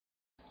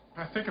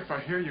I think if I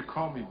hear you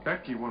call me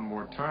Becky one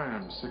more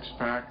time,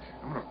 six-pack,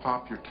 I'm gonna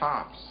pop your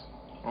tops.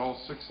 All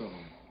 6 of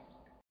them.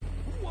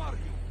 Who are you?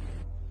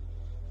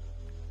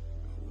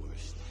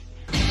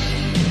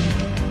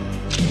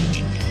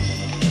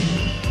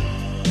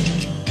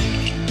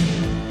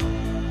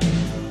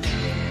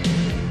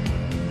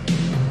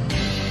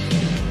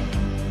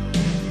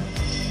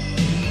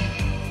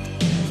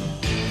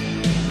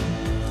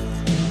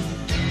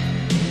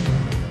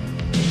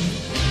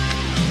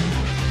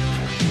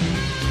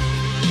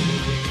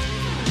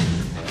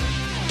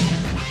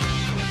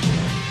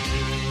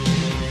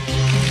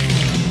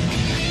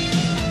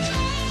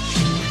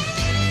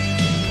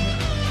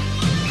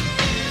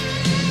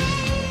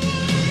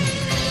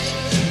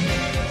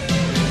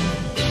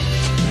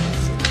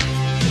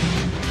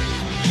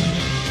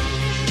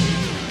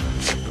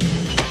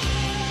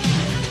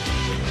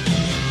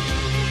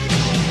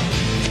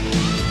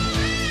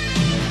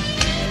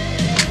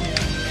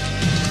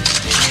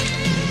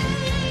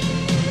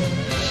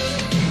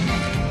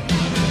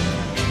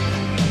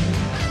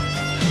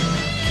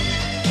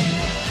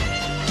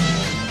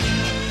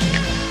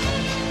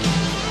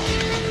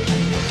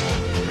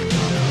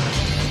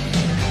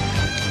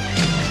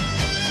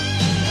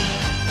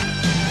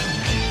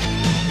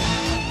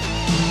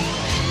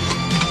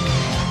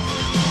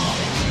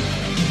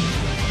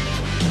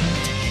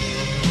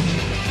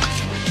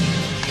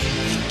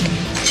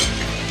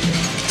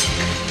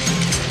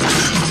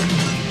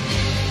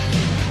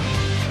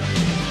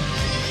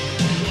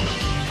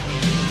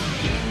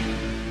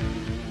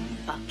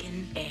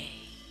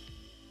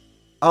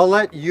 I'll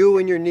let you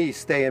and your niece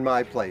stay in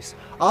my place.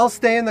 I'll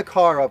stay in the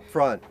car up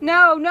front.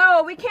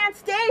 No, we can't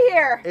stay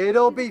here.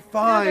 It'll be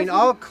fine.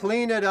 I'll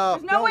clean it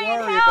up. There's no way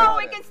in hell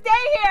we can stay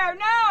here.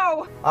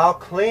 No. I'll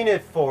clean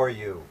it for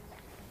you.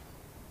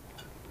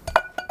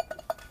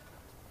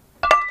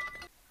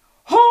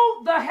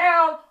 Who the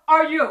hell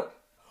are you?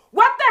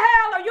 What the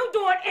hell are you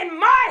doing in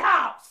my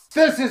house?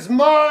 This is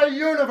my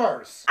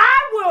universe.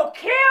 I will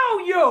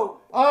kill you.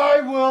 I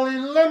will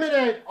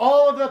eliminate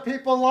all of the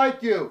people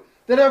like you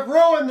that have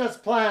ruined this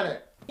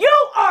planet. You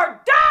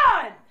are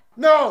done.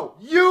 No,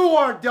 you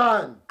are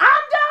done.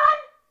 I'm done?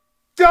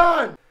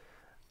 Done.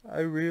 I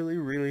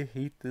really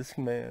hate this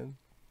man.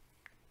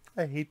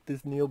 I hate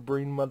this Neil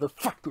Breen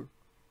motherfucker.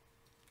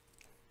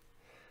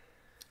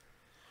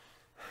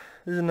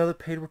 There's another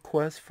paid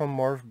request from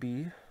Marv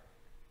B.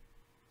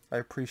 I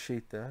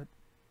appreciate that.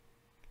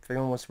 If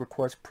anyone wants to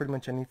request pretty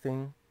much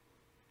anything,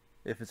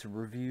 if it's a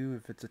review,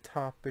 if it's a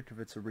topic, if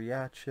it's a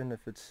reaction,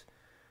 if it's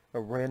a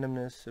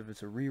randomness, if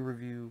it's a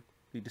re-review,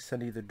 you just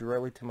send either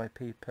directly to my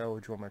PayPal or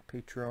join my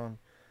Patreon.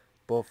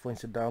 Both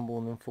links are down below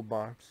in the info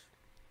box.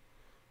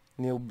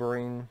 Neil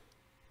Breen,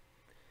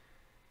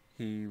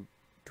 he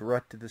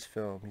directed this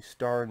film, he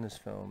starred in this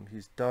film,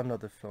 he's done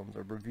other films,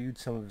 I've reviewed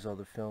some of his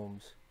other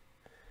films.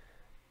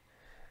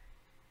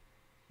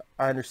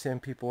 I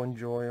understand people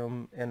enjoy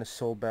them, and it's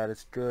so bad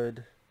it's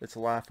good. It's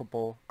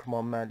laughable. Come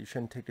on, Matt, you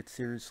shouldn't take it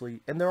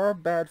seriously. And there are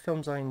bad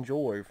films I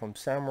enjoy, from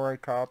Samurai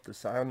Cop to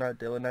Silent Night,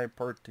 Deadly Night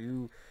Part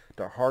 2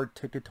 to Hard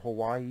Ticket to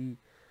Hawaii.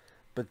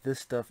 But this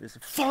stuff is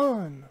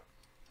fun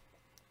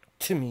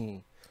to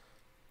me.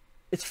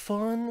 It's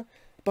fun.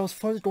 It's about as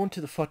fun as going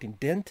to the fucking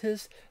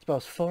dentist. It's about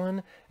as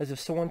fun as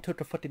if someone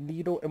took a fucking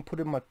needle and put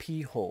it in my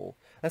pee hole.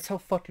 That's how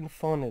fucking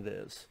fun it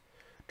is.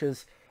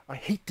 Because I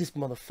hate this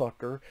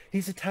motherfucker.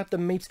 He's the type that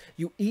makes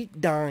you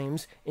eat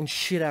dimes and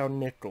shit out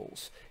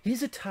nickels. He's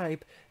the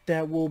type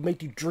that will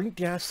make you drink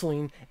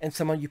gasoline and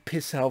somehow you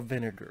piss out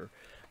vinegar.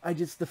 The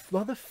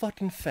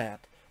motherfucking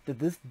fact that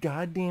this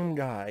goddamn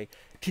guy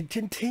to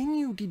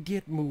continue to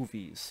get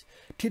movies,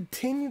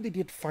 continue to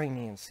get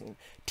financing,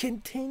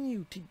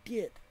 continue to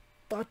get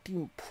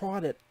fucking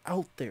product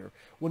out there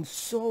when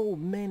so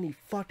many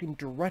fucking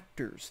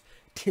directors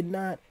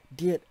cannot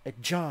get a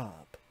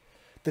job.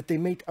 That they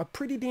make a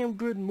pretty damn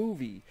good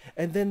movie,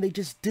 and then they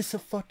just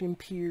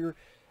disappear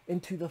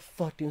into the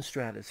fucking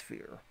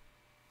stratosphere.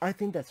 I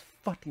think that's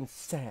fucking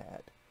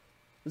sad.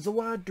 There's a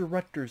lot of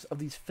directors of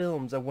these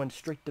films that went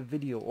straight to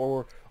video,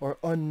 or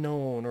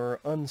unknown,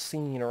 or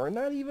unseen, or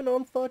not even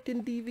on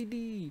fucking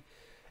DVD.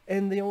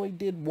 And they only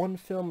did one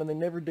film, and they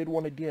never did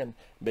one again.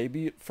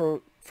 Maybe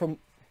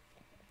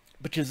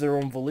because their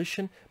own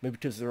volition, maybe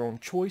because their own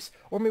choice,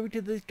 or maybe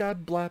because they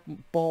got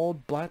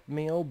blackballed,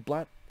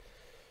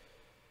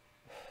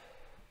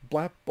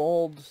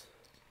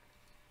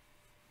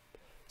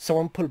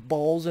 someone put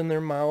balls in their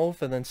mouth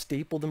and then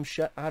stapled them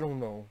shut. I don't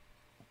know.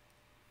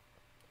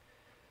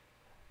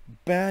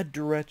 Bad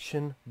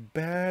direction,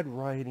 bad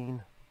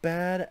writing,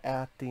 bad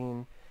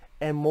acting,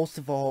 and most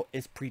of all,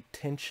 it's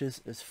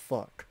pretentious as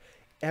fuck.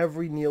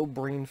 Every Neil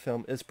Breen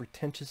film is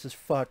pretentious as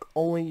fuck,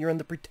 only you're in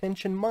the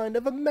pretension mind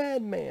of a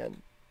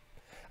madman,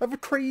 of a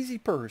crazy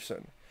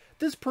person.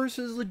 This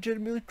person is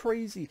legitimately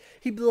crazy.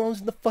 He belongs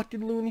in the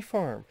fucking loony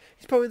farm.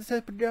 He's probably the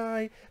type of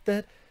guy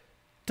that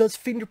does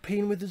finger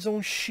painting with his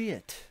own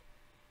shit.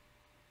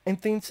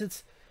 And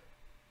thinks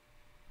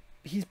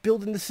he's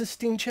building the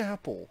Sistine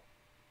Chapel.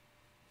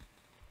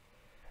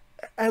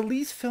 At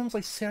least films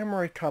like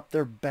Samurai Cop,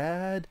 they're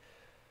bad,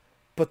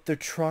 but they're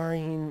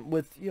trying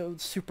with,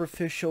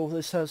 superficial,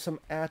 let's have some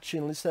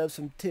action, let's have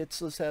some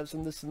tits, let's have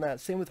some this and that.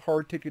 Same with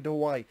Hard Ticket to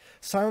Hawaii.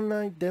 Silent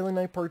Night, Deadly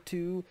Night Part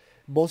 2,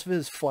 most of it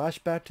is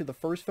flashback to the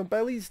first film, but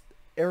at least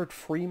Eric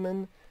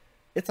Freeman,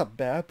 it's a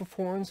bad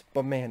performance,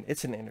 but man,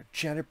 it's an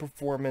energetic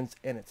performance,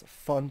 and it's a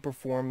fun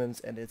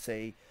performance, and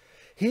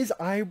his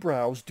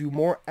eyebrows do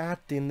more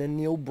acting than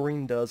Neil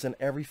Breen does in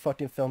every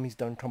fucking film he's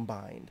done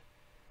combined.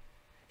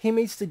 He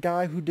makes the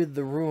guy who did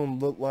The Room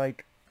look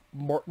like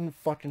Martin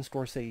fucking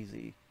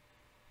Scorsese.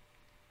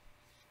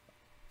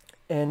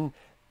 And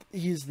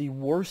he's the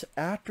worst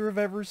actor I've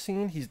ever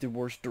seen. He's the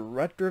worst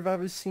director I've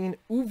ever seen.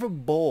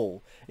 Uwe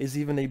Boll is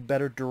even a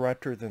better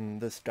director than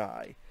this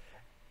guy.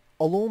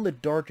 Alone in the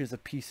Dark is a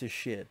piece of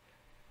shit.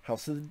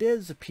 House of the Dead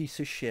is a piece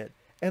of shit.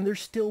 And there's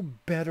still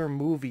better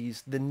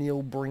movies than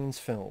Neil Breen's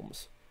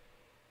films.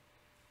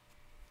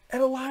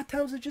 And a lot of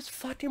times it's just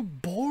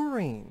fucking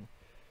boring.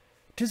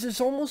 Because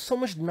there's almost so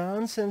much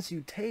nonsense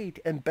you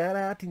take and bad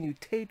acting you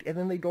take, and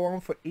then they go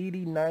on for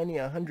 80, 90,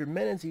 100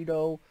 minutes,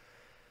 It's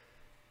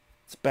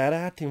bad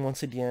acting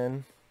once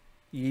again.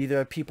 You either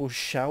have people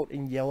shout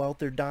and yell out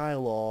their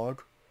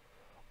dialogue,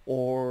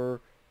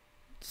 or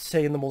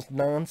saying the most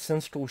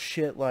nonsensical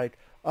shit like,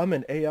 I'm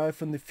an AI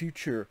from the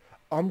future.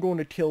 I'm going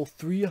to kill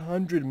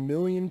 300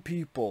 million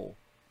people.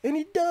 And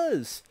he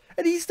does.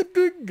 And he's the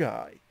good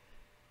guy.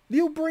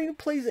 Neil Breen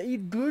plays a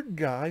good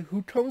guy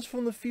who comes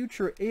from the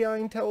future, AI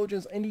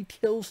intelligence, and he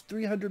kills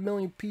 300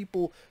 million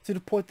people to the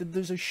point that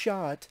there's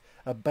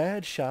a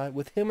bad shot,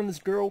 with him and this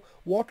girl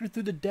walking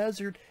through the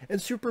desert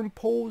and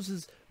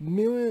superimposes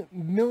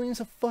millions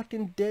of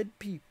fucking dead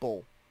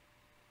people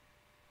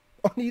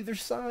on either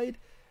side.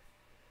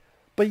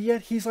 But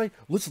yet he's like,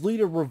 let's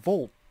lead a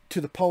revolt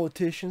to the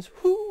politicians.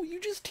 Who?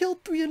 You just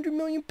killed 300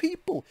 million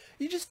people.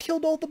 You just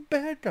killed all the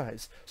bad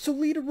guys. So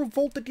lead a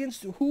revolt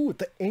against who?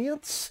 The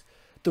ants?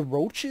 The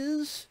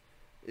roaches?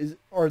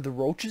 Are the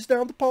roaches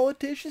now the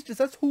politicians? Because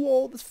that's who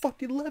all this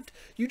fucking left.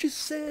 You just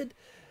said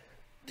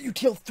you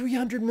killed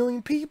 300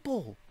 million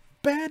people.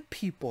 Bad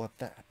people at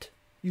that.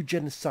 You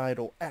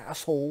genocidal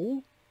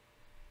asshole.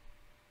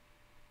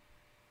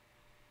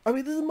 I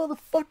mean, this is a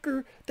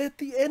motherfucker that at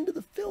the end of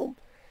the film,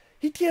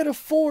 he can't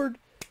afford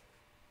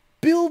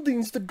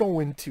buildings to go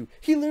into.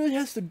 He literally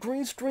has to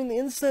green screen the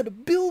inside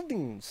of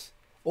buildings.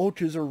 Oh,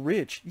 because they're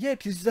rich. Yeah,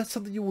 because that's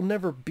something you will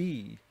never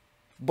be.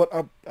 But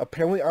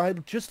apparently I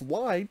just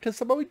lied, because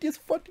somebody gets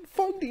fucking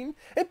funding,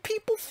 and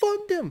people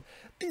fund him.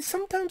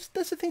 Sometimes,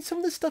 that's the thing, some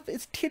of this stuff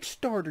is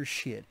Kickstarter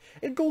shit,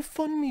 and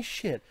GoFundMe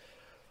shit.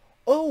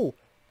 Oh,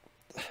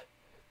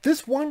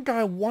 this one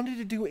guy wanted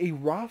to do a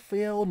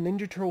Raphael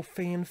Ninja Turtle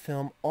fan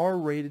film,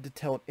 R-rated, to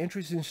tell an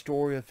interesting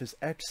story of his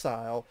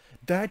exile.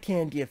 That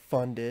can't get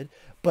funded,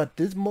 but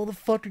this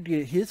motherfucker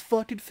get his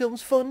fucking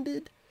films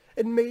funded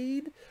and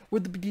made.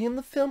 With the beginning of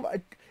the film,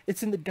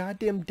 it's in the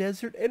goddamn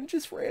desert, and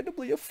just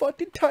randomly a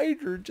fucking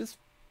tiger just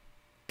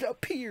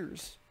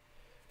appears.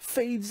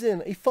 Fades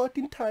in, a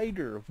fucking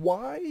tiger.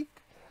 Why?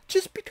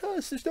 Just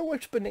because. There's no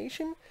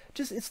explanation.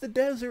 Just, it's the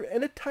desert,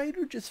 and a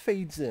tiger just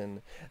fades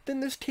in. Then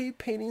there's cave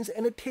paintings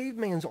and a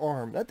caveman's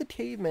arm. Not the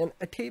caveman,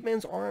 a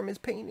caveman's arm is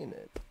painting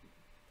it.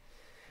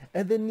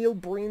 And then Neil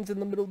Breen's in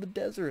the middle of the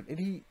desert,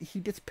 and he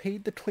gets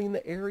paid to clean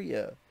the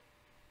area.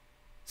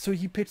 So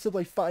he picks up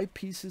like 5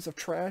 pieces of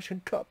trash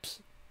and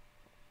cups.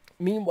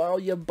 Meanwhile,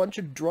 you have a bunch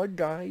of drug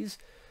guys.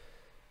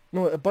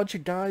 No, a bunch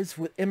of guys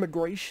with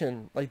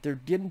immigration. Like, they're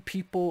getting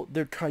people,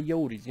 they're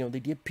coyotes, they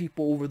get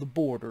people over the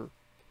border.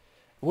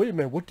 Wait a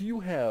minute, what do you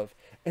have?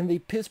 And they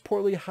piss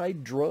poorly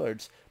hide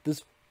drugs.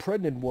 This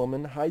pregnant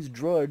woman hides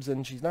drugs,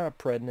 and she's not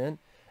pregnant.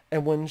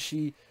 And when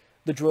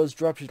the drugs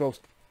drop, she goes...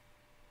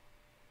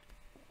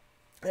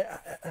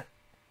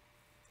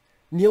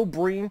 Neil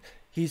Breen,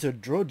 he's a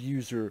drug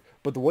user,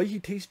 but the way he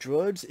takes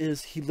drugs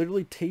is he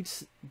literally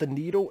takes the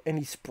needle and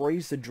he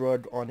sprays the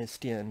drug on his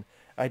skin.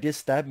 I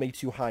guess that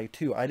makes you high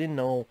too. I didn't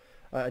know.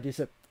 I just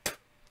said,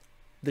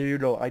 there you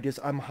go.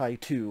 I'm high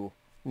too,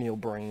 Neil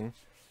Breen.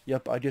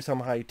 Yep, I guess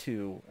I'm high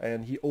too.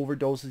 And he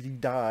overdoses, he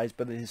dies,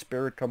 but then his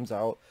spirit comes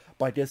out.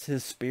 But I guess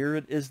his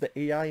spirit is the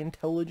AI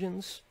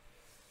intelligence.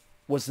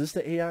 Was this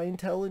the AI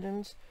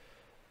intelligence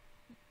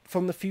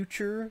from the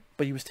future?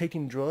 But he was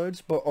taking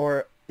drugs,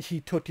 or he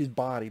took his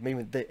body.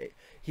 Maybe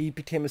he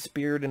became a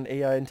spirit and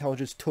AI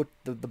intelligence took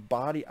the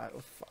body. I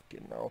don't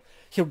fucking know.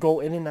 He'll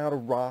go in and out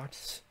of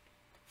rocks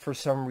for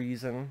some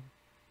reason.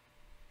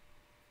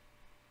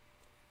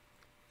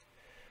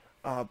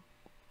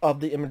 Of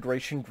the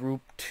immigration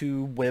group,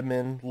 2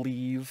 women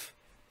leave,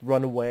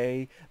 run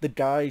away. The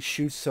guy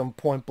shoots some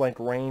point blank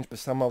range, but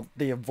somehow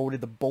they avoided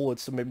the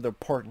bullets, so maybe they're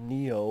part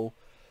Neo.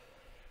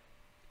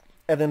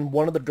 And then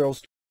one of the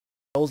girls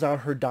tells out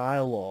her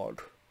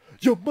dialogue.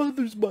 Your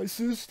mother's my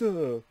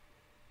sister.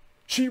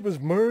 She was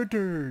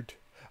murdered.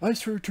 I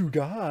swear to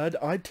God,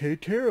 I'd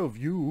take care of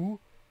you.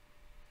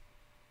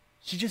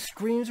 She just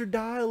screams her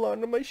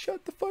dialogue. I'm like,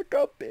 shut the fuck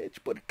up,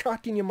 bitch. Put a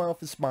cock in your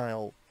mouth and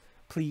smile.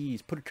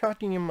 Please, put a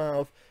cock in your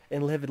mouth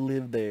and let it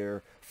live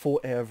there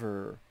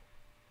forever.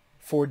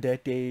 4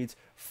 decades,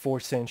 4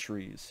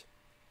 centuries.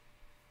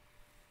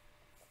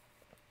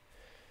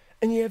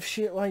 And you have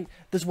shit like,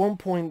 there's one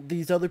point,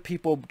 these other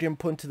people getting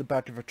put into the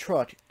back of a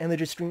truck, and they're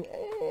just screaming,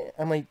 eh.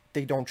 I'm like,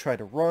 they don't try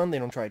to run, they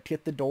don't try to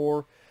hit the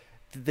door,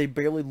 they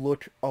barely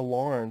look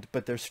alarmed,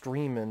 but they're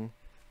screaming.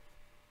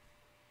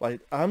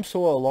 Like, I'm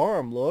so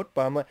alarmed, look,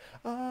 but I'm like,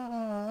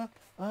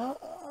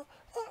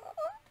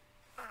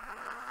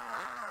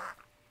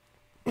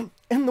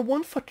 And the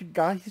one fucking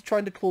guy, he's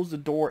trying to close the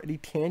door, and he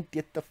can't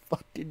get the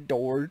fucking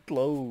door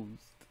closed.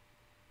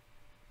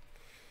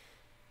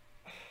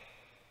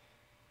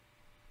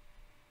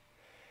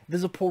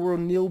 There's a point where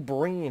Neil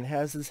Breen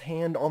has his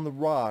hand on the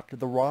rock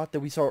that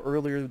we saw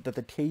earlier that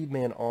the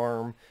caveman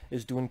arm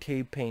is doing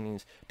cave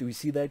paintings. Do we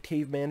see that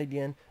caveman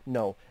again?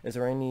 No. Is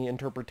there any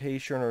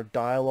interpretation or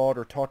dialogue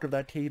or talk of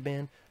that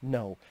caveman?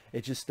 No.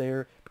 It's just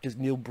there because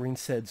Neil Breen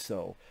said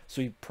so.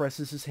 So he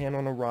presses his hand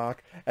on a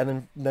rock, and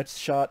then next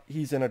shot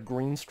he's in a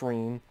green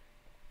screen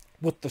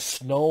with the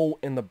snow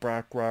in the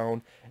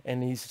background,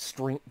 and he's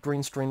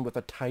green screen with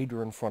a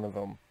tiger in front of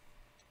him.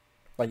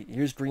 Like,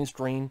 here's green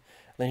screen,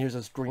 then here's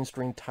this green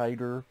screen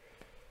tiger.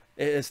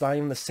 It's not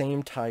even the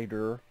same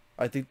tiger.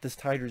 I think this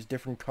tiger is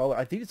different color.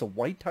 I think it's a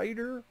white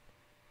tiger.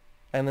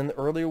 And then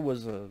earlier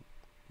was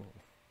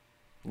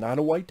not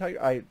a white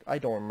tiger. I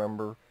don't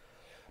remember.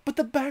 But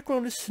the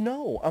background is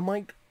snow. I'm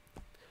like,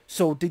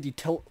 so did you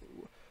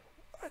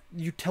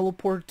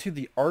teleport to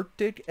the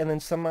Arctic, and then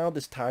somehow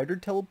this tiger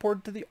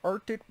teleported to the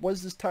Arctic? What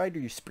is this tiger?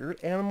 Your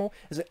spirit animal?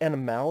 Is it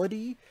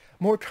animality?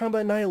 Mortal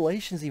Kombat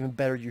Annihilation is even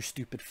better, your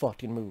stupid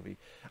fucking movie.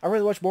 I'd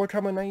rather watch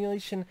Mortal Kombat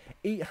Annihilation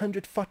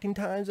 800 fucking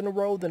times in a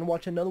row than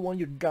watch another one,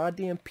 you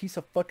goddamn piece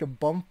of fucking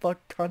bumfuck,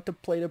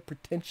 contemplative,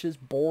 pretentious,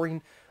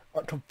 boring,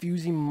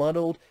 confusing,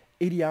 muddled,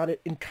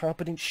 idiotic,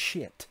 incompetent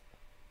shit.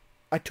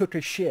 I took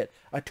a shit.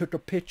 I took a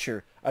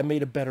picture. I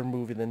made a better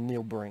movie than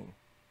Neil Breen.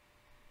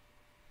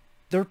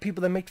 There are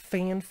people that make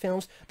fan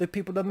films. There are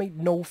people that make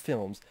no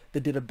films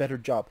that did a better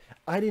job.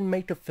 I didn't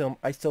make a film.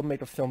 I still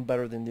make a film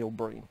better than Neil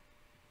Breen.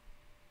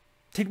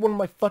 Take one of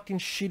my fucking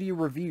shitty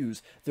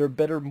reviews. They're a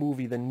better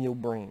movie than Neil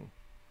Breen.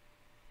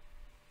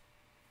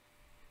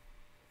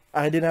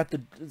 I didn't have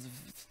to...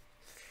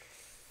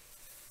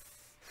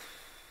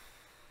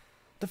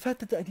 The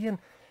fact that at the end,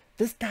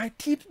 this guy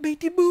keeps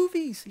making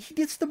movies. He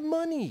gets the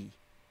money.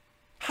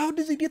 How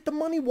does he get the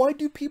money? Why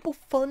do people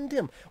fund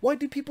him? Why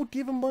do people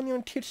give him money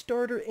on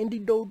Kickstarter,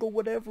 Indiegogo,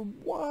 whatever?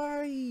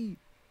 Why?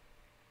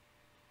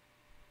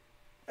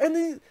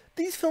 And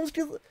these films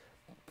get...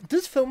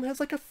 This film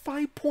has like a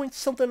 5 point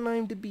something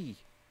on IMDb.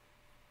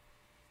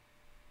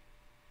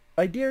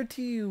 I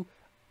guarantee you,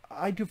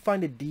 I could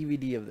find a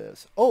DVD of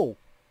this. Oh!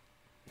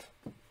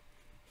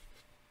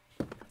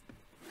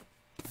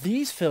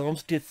 These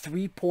films did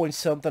 3 point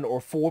something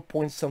or 4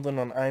 point something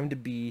on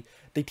IMDb.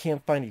 They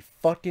can't find a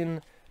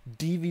fucking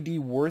DVD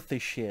worth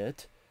of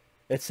shit,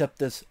 except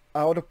this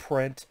out of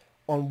print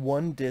on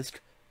one disc,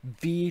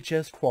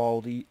 VHS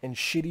quality, and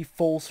shitty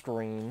full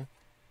screen.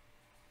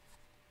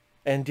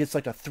 And gets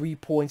like a 3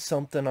 point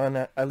something on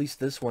that, at least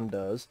this one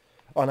does,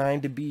 on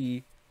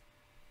IMDb.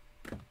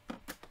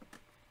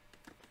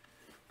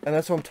 And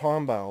that's what I'm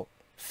talking about.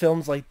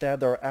 Films like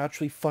that are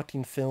actually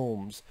fucking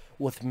films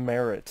with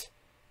merit.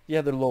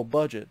 Yeah, they're low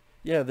budget.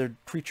 Yeah, they're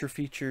creature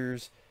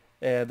features,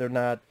 and they're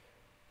not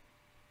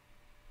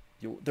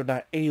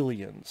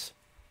aliens.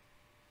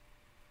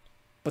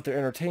 But they're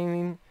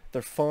entertaining,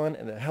 they're fun,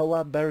 and they're a hell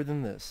lot better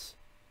than this.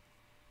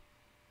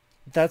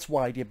 That's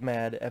why I get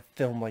mad at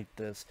film like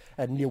this,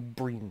 at Neil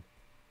Breen.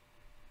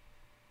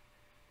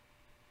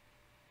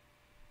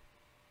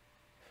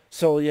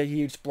 So yeah,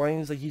 he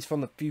explains that he's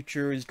from the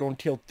future, he's going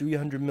to kill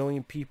 300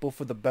 million people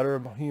for the better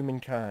of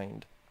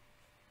humankind.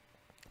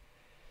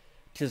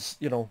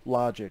 Just, you know,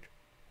 logic.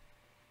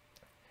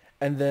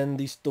 And then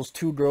those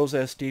two girls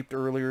that escaped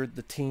earlier,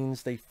 the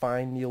teens, they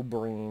find Neil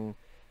Breen.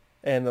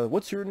 And,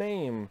 what's your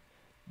name?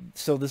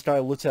 So this guy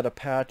looks at a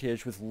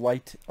package with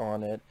light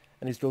on it,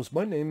 and he goes,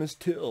 my name is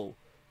Till.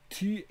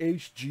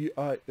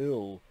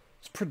 T-H-G-I-L.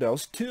 It's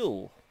pronounced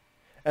Till.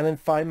 And then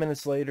 5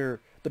 minutes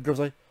later, the girl's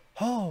like,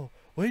 oh,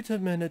 wait a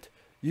minute.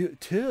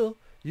 Till,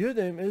 your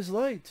name is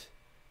Light.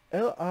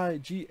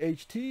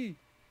 L-I-G-H-T.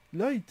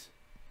 Light.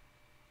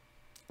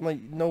 I'm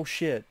like, no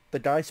shit. The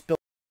guy spelled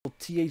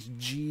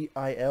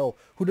T-H-G-I-L.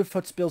 Who the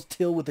fuck spells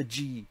Till with a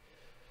G?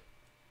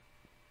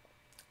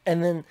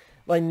 And then,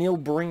 like, Neil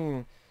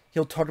Breen,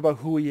 he'll talk about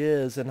who he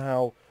is and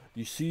how,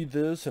 you see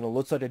this, and it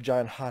looks like a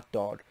giant hot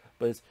dog.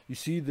 But it's, you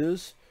see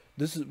this?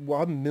 This is,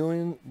 well, I'm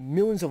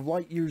millions of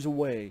light years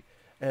away.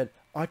 And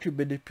I can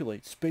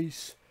manipulate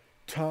space,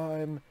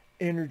 time,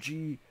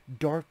 energy,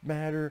 dark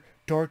matter,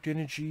 dark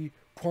energy,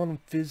 quantum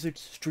physics,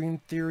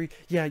 string theory.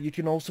 Yeah, you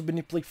can also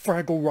manipulate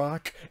Fraggle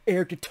Rock,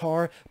 air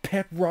guitar,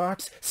 pet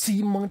rocks,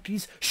 sea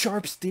monkeys,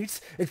 sharp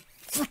sticks, and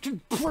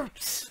fucking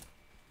bricks.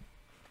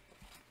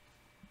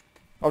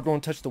 I was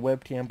going to touch the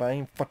webcam, but I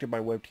ain't fucking my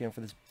webcam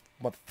for this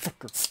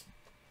motherfucker.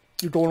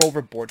 You're going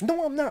overboard.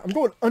 No, I'm not. I'm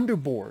going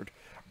underboard.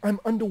 I'm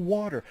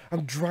underwater.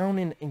 I'm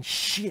drowning in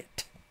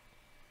shit.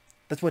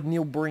 That's what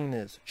Neil Breen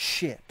is.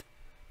 Shit.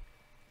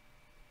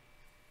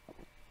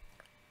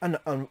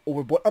 I'm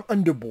overboard. I'm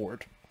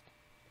underboard.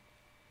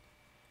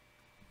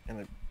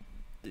 And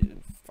the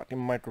fucking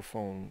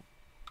microphone.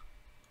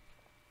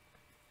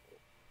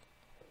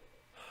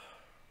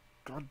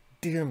 God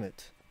damn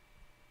it.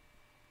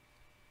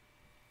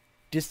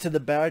 Just to the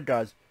bad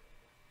guys.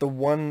 The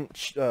one,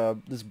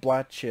 this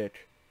black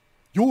chick.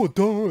 You're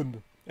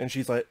done. And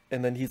she's like,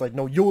 and then he's like,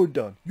 no, you're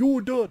done.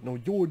 You're done. No,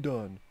 you're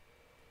done.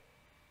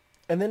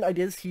 And then I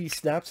guess he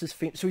snaps his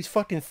finger. So he's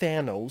fucking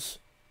Thanos.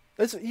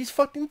 He's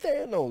fucking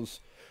Thanos.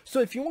 So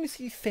if you want to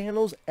see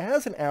Thanos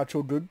as an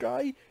actual good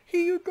guy,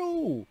 here you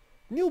go.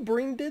 Neil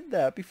Breen did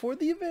that before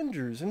the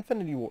Avengers,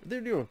 Infinity War.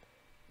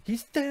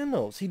 He's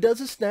Thanos. He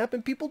does a snap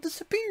and people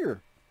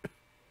disappear.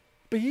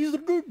 But he's a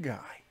good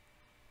guy.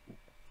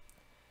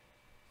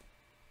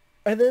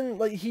 And then,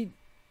 like,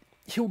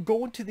 he'll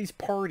go into these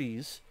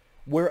parties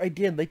where,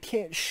 again, they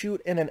can't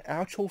shoot in an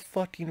actual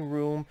fucking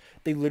room.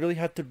 They literally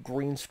have to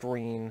green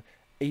screen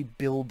a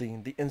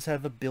building, the inside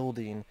of a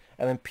building,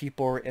 and then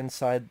people are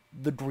inside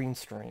the green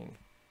screen.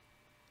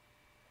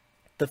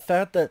 The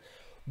fact that,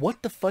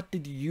 what the fuck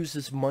did you use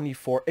this money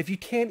for if you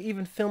can't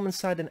even film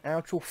inside an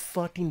actual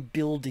fucking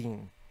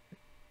building?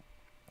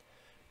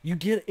 You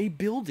get a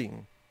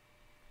building.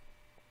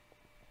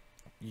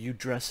 You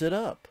dress it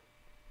up.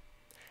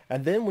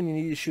 And then when you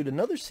need to shoot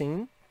another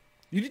scene,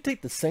 you just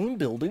take the same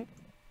building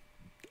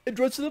and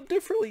dress it up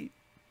differently.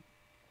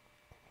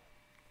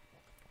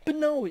 But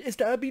no, it's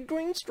gotta be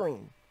green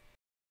screen.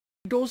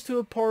 He goes to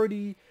a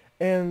party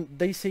and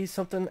they say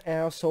something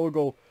asshole,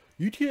 go,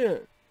 you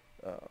can't,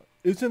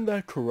 isn't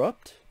that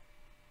corrupt?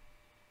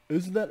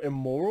 Isn't that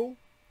immoral?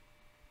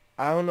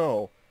 I don't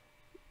know.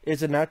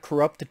 Is it not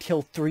corrupt to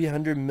kill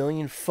 300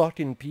 million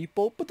fucking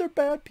people? But they're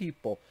bad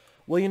people.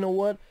 Well, you know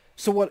what?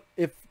 So what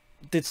if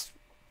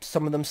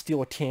some of them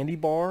steal a candy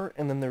bar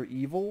and then they're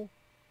evil?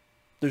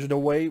 There's no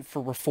way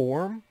for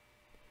reform?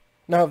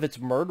 Now, if it's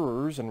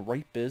murderers and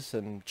rapists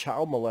and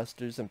child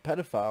molesters and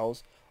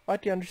pedophiles, I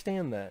can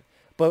understand that.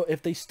 But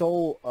if they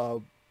stole a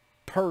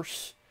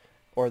purse,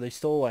 or they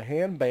stole a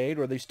handbag,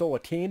 or they stole a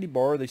candy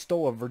bar, or they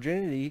stole a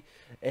virginity,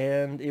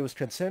 and it was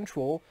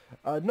consensual,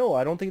 no,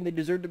 I don't think they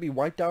deserve to be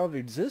wiped out of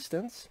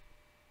existence.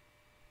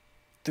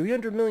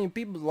 300 million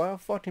people is a lot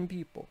of fucking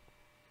people.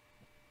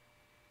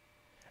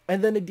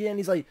 And then again,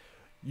 he's like,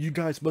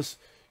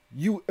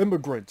 you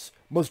immigrants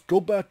must go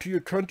back to your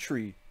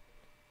country.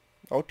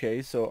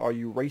 Okay, so are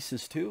you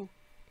racist too?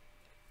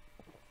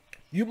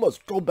 You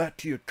must go back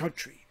to your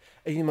country,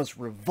 and you must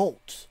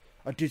revolt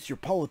against your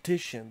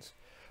politicians.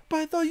 But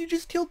I thought you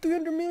just killed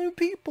 300 million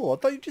people. I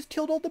thought you just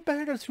killed all the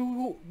bad guys.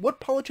 What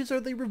politicians are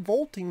they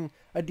revolting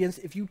against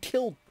if you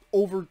killed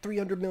over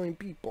 300 million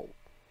people?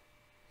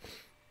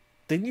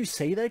 Didn't you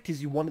say that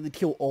because you wanted to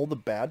kill all the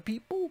bad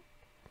people?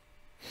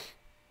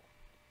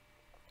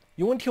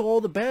 You want to kill all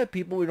the bad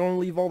people, we don't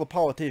leave all the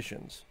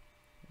politicians.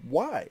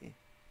 Why?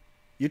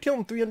 You're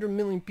killing 300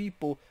 million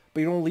people,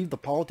 but you don't leave the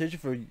politician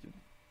for...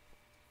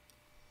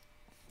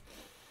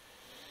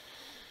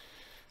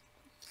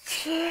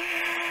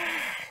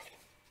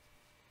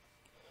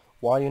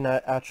 Why are you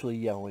not actually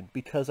yelling?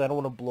 Because I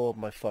don't want to blow up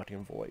my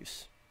fucking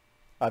voice.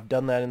 I've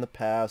done that in the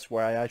past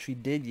where I actually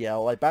did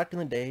yell. Like back in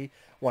the day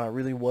when I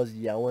really was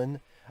yelling,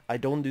 I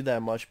don't do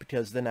that much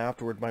because then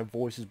afterward my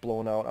voice is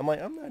blown out. I'm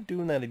like, I'm not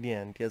doing that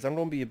again because I'm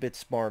going to be a bit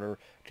smarter.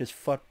 Just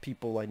fuck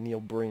people like Neil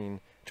Breen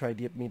trying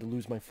to get me to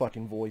lose my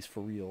fucking voice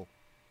for real.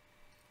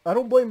 I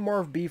don't blame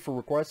Marv B for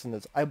requesting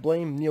this. I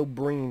blame Neil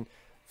Breen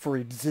for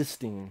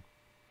existing.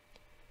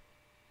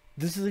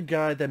 This is a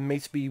guy that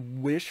makes me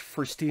wish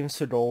for Steven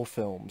Seagal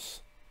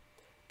films.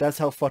 That's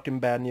how fucking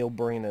bad Neil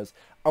Breen is.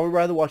 I would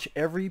rather watch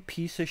every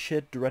piece of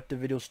shit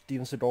direct-to-video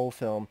Steven Seagal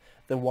film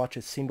than watch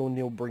a single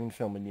Neil Breen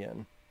film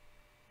again.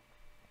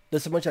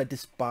 That's how much I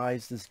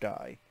despise this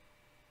guy.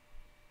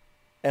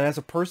 And as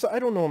a person, I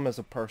don't know him as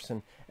a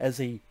person.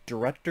 As a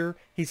director,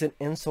 he's an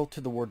insult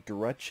to the word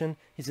direction.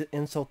 He's an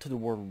insult to the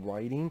word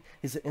writing.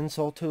 He's an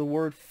insult to the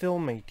word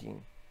filmmaking.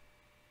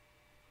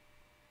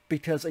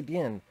 Because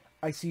again,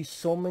 I see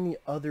so many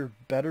other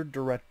better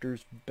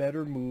directors,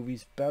 better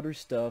movies, better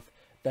stuff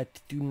that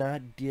do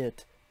not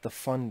get the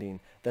funding,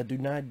 that do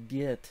not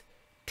get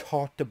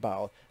talked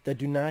about, that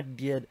do not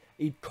get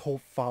a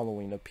cult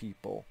following of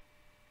people.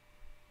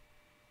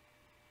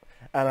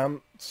 And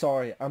I'm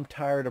sorry, I'm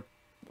tired of...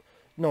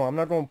 No, I'm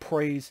not going to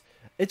praise...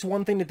 It's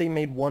one thing that they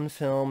made one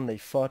film, they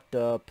fucked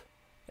up,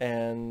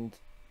 and...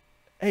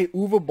 Hey,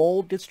 Uwe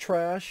Boll gets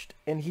trashed,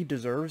 and he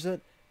deserves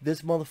it.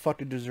 This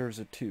motherfucker deserves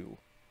it too.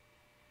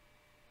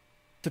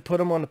 To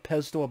put him on a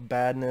pedestal of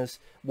badness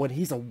when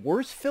he's a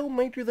worse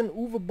filmmaker than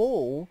Uwe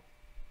Boll,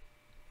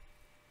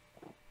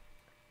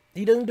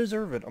 he doesn't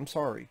deserve it. I'm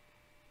sorry.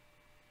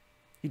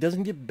 He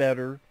doesn't get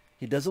better.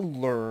 He doesn't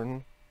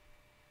learn.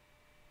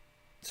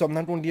 So I'm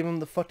not going to give him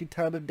the fucking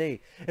time of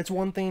day. It's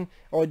one thing,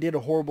 oh, he did a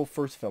horrible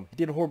first film. He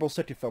did a horrible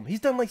second film. He's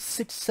done like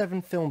 6,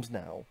 7 films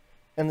now.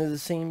 And they're the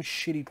same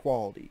shitty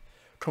quality.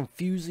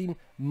 Confusing,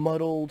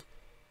 muddled,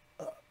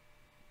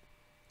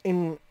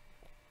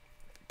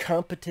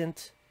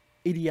 incompetent,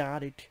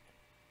 idiotic,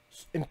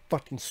 and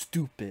fucking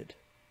stupid.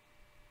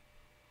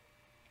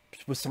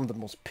 with some of the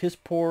most piss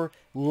poor,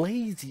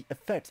 lazy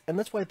effects. And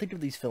that's why I think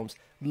of these films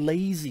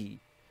lazy.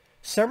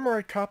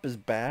 Samurai Cop is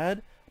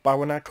bad, but I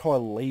would not call it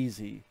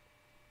lazy.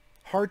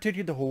 Hard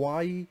Ticket to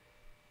Hawaii.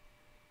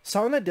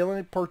 Silent Night, Deadly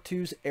Night Part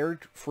 2's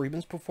Eric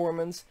Freeman's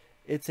performance.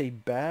 It's a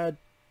bad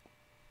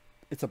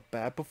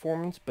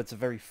performance, but it's a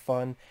very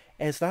fun,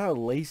 and it's not a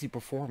lazy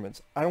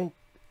performance.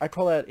 I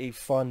call that a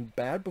fun,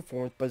 bad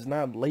performance, but it's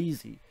not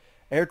lazy.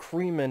 Eric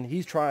Freeman,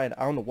 he's trying,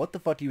 I don't know what the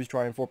fuck he was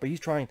trying for, but he's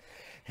trying,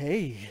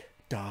 hey,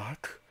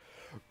 Doc,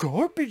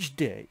 garbage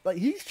day. Like,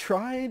 he's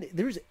trying,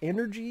 there's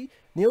energy.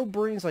 Neil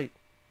Breen's like,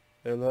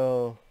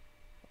 hello,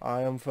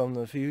 I am from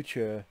the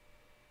future.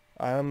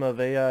 I am of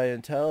AI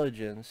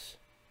intelligence.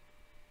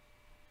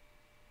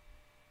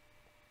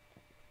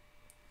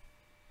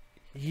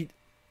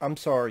 I'm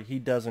sorry, he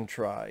doesn't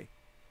try.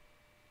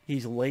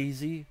 He's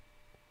lazy.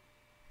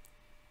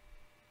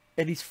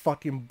 And he's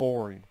fucking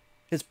boring.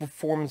 His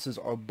performances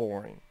are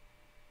boring.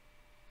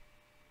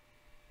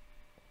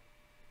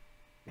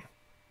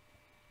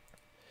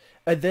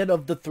 And then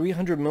of the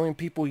 300 million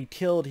people he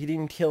killed, he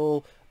didn't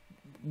kill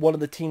one of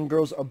the teen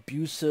girl's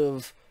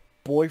abusive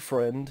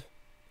boyfriend.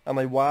 I'm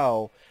like,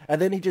 wow. And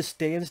then he just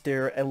stands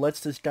there and lets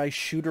this guy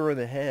shoot her in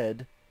the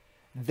head.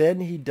 Then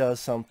he does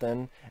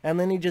something, and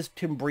then he just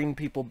can bring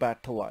people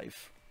back to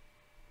life.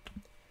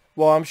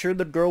 Well, I'm sure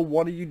the girl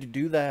wanted you to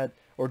do that,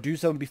 or do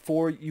something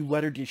before you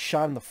let her get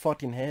shot in the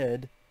fucking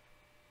head.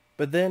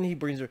 But then he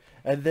brings her,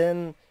 and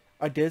then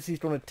I guess he's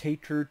going to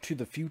take her to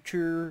the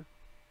future.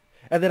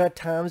 And then at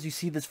times you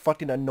see this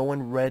fucking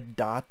annoying red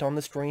dot on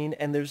the screen,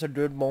 and there's a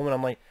good moment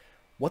I'm like,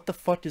 what the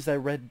fuck is that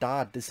red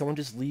dot? Did someone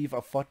just leave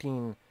a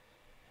fucking...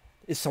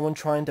 Is someone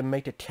trying to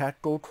make a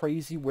cat go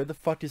crazy? Where the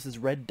fuck is this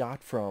red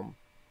dot from?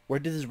 Where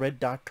did this red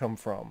dot come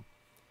from?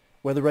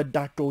 Where the red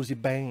dot goes, you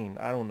bang.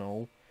 I don't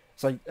know.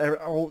 It's like,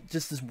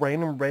 just this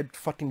random red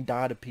fucking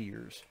dot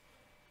appears.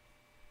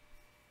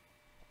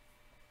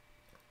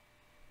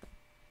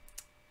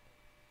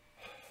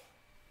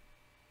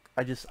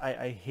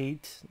 I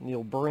hate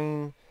Neil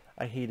Breen.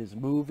 I hate his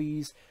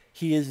movies.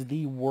 He is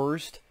the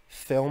worst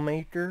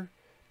filmmaker,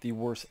 the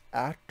worst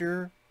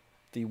actor,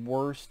 the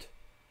worst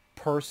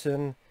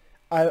person.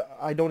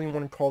 I don't even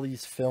want to call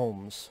these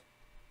films.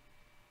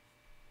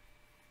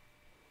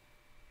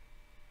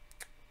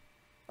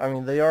 I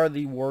mean, they are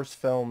the worst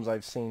films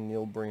I've seen,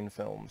 Neil Breen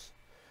films.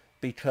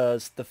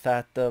 Because the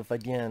fact of,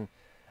 again,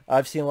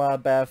 I've seen a lot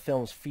of bad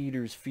films,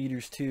 Feeders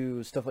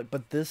 2, stuff like,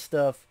 but this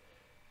stuff,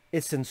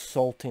 it's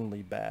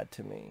insultingly bad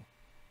to me.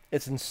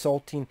 It's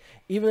insulting,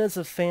 even as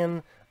a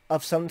fan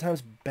of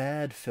sometimes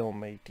bad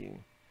filmmaking.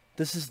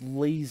 This is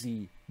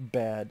lazy,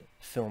 bad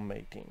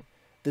filmmaking.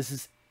 This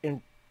is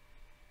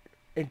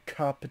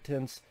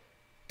incompetence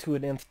to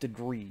an nth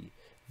degree.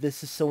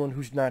 This is someone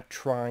who's not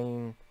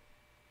trying...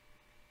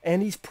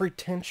 And he's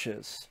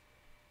pretentious.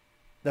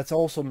 That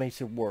also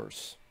makes it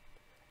worse.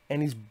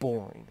 And he's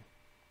boring.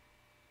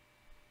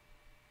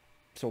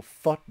 So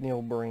fuck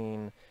Neil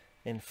Breen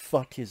and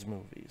fuck his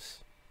movies.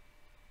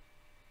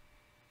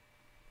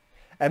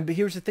 And but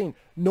here's the thing.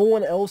 No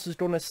one else is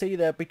going to say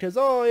that because,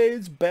 oh,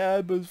 it's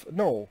bad. But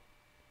no.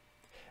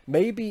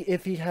 Maybe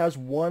if he has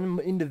one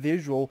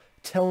individual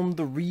tell him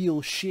the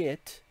real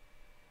shit,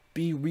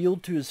 be real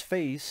to his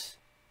face,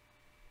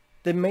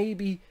 then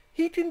maybe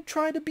he can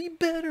try to be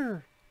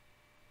better.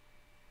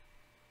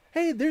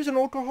 Hey, there's an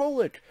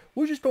alcoholic.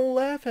 We're just gonna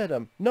laugh at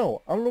him.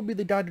 No, I'm gonna be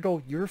the guy to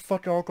go, you're a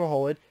fucking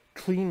alcoholic,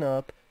 clean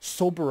up,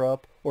 sober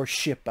up, or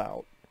ship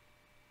out.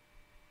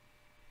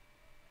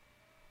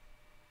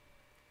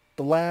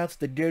 The laughs,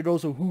 the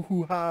giggles, the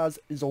hoo-hoo-ha's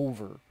is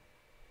over.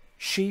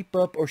 Shape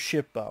up or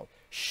ship out.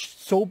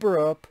 Sober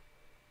up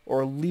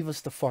or leave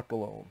us the fuck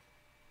alone.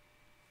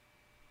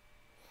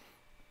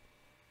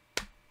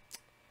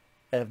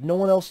 And if no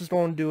one else is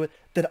going to do it,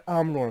 then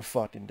I'm going to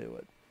fucking do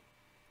it.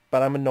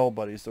 But I'm a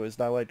nobody, so it's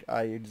not like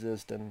I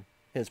exist in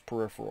his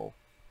peripheral.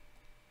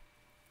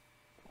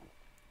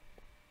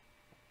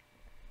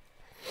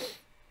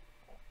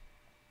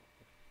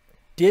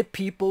 Did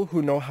people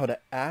who know how to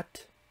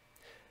act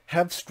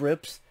have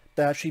scripts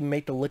that actually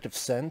make a lick of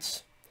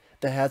sense?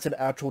 That has an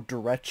actual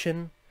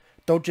direction?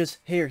 Don't just,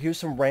 here's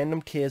some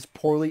random kids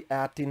poorly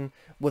acting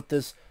with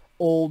this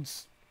old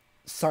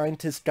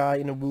scientist guy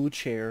in a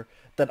wheelchair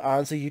that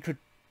honestly you could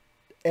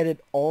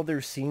edit all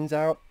their scenes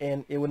out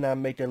and it would not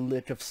make a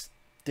lick of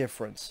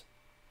difference.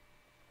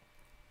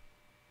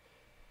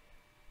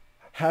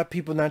 Have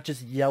people not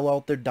just yell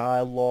out their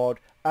dialogue,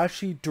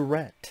 actually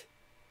direct.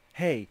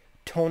 Hey,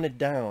 tone it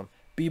down,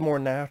 be more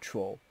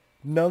natural.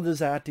 None of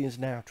this acting is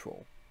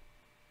natural.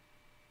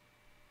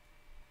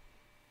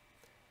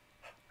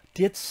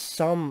 Get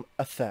some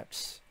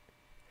effects.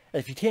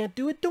 If you can't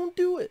do it, don't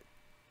do it.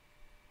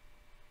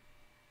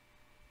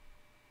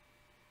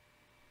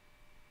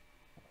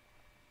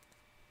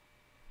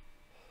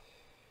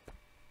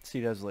 See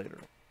you guys later.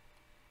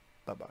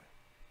 Bye-bye.